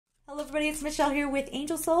Hello everybody, it's Michelle here with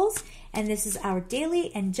Angel Souls, and this is our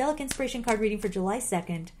daily Angelic Inspiration card reading for July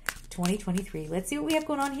 2nd, 2023. Let's see what we have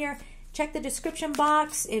going on here. Check the description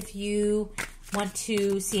box if you want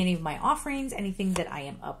to see any of my offerings, anything that I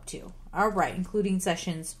am up to. All right, including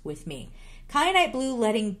sessions with me. Kyanite Blue,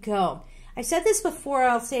 Letting Go. I said this before,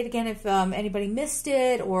 I'll say it again if anybody missed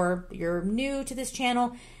it or you're new to this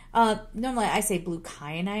channel. Normally I say blue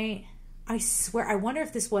kyanite. I swear, I wonder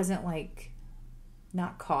if this wasn't like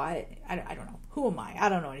not caught. I don't know. Who am I? I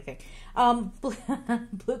don't know anything.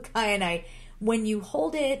 Blue kyanite, when you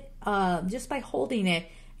hold it, just by holding it,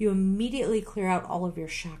 you immediately clear out all of your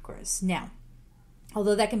chakras. Now,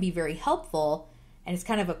 although that can be very helpful, and it's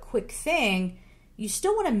kind of a quick thing, you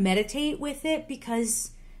still want to meditate with it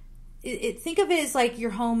because think of it as like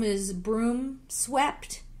your home is broom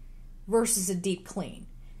swept versus a deep clean.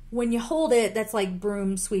 When you hold it, that's like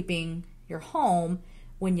broom sweeping your home.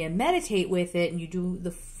 When you meditate with it and you do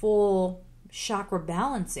the full chakra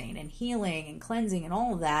balancing and healing and cleansing and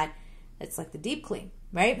all of that, it's like the deep clean,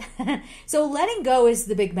 right? So letting go is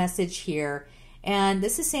the big message here. And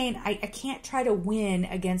this is saying I can't try to win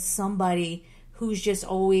against somebody who's just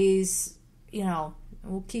always, you know,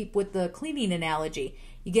 we'll keep with the cleaning analogy.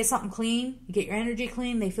 You get something clean, you get your energy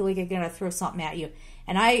clean, they feel like they're going to throw something at you.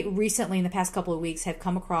 And I recently, in the past couple of weeks, have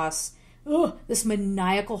come across this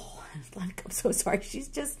maniacal, like, I'm so sorry, she's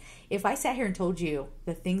just, if I sat here and told you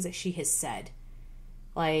the things that she has said,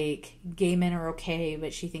 like gay men are okay,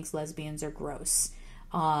 but she thinks lesbians are gross.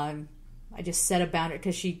 I just set a boundary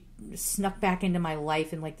because she snuck back into my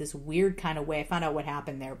life in like this weird kind of way. I found out what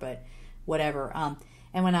happened there, but whatever.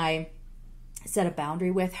 And when I set a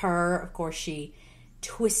boundary with her, of course, she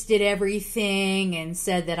twisted everything and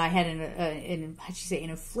said that I had an how'd she say,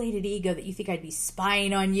 an inflated ego, that you think I'd be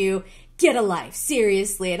spying on you. Get a life,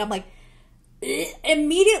 seriously. And I'm like,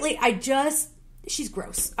 immediately, she's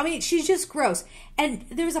gross. I mean, she's just gross. And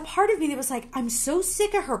there was a part of me that was like, I'm so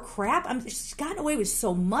sick of her crap. She's gotten away with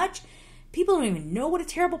so much. People don't even know what a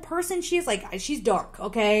terrible person she is. Like, she's dark,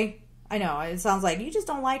 okay? I know, it sounds like you just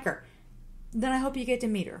don't like her. Then I hope you get to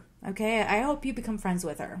meet her, okay? I hope you become friends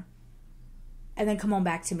with her. And then come on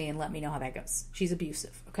back to me and let me know how that goes. She's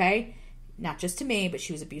abusive, okay? Not just to me, but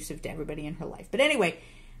she was abusive to everybody in her life. But anyway,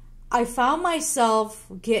 I found myself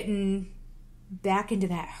getting back into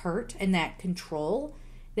that hurt and that control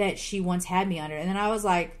that she once had me under. And then I was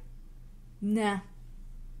like, nah,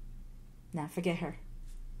 forget her.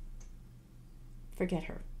 Forget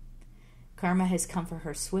her. Karma has come for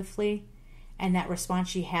her swiftly. And that response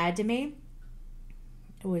she had to me,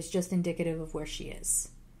 it was just indicative of where she is.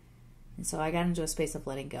 And so I got into a space of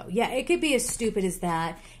letting go. Yeah, it could be as stupid as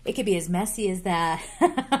that. It could be as messy as that,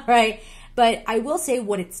 right? But I will say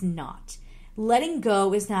what it's not. Letting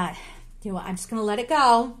go is not, you know, I'm just going to let it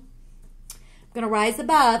go. I'm going to rise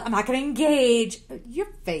above. I'm not going to engage.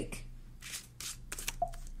 You're fake.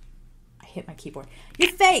 I hit my keyboard.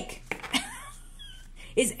 You're fake.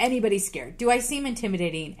 Is anybody scared? Do I seem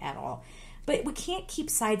intimidating at all? But we can't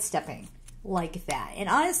keep sidestepping like that. And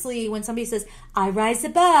honestly, when somebody says, I rise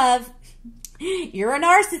above, you're a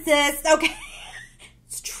narcissist. Okay.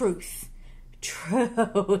 It's truth.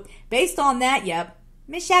 Truth. Based on that, yep.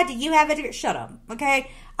 Michelle, do you have it? Shut up. Okay.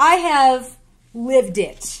 I have lived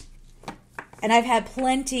it. And I've had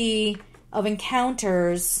plenty of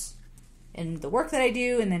encounters in the work that I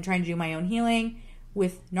do and then trying to do my own healing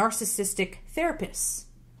with narcissistic therapists.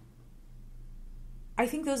 I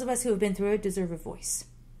think those of us who have been through it deserve a voice.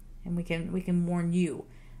 And we can warn you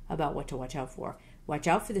about what to watch out for. Watch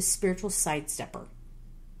out for the spiritual sidestepper.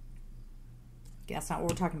 That's not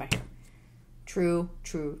what we're talking about here.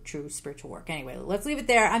 True spiritual work. Anyway, let's leave it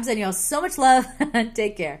there. I'm sending you all so much love.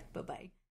 Take care. Bye-bye.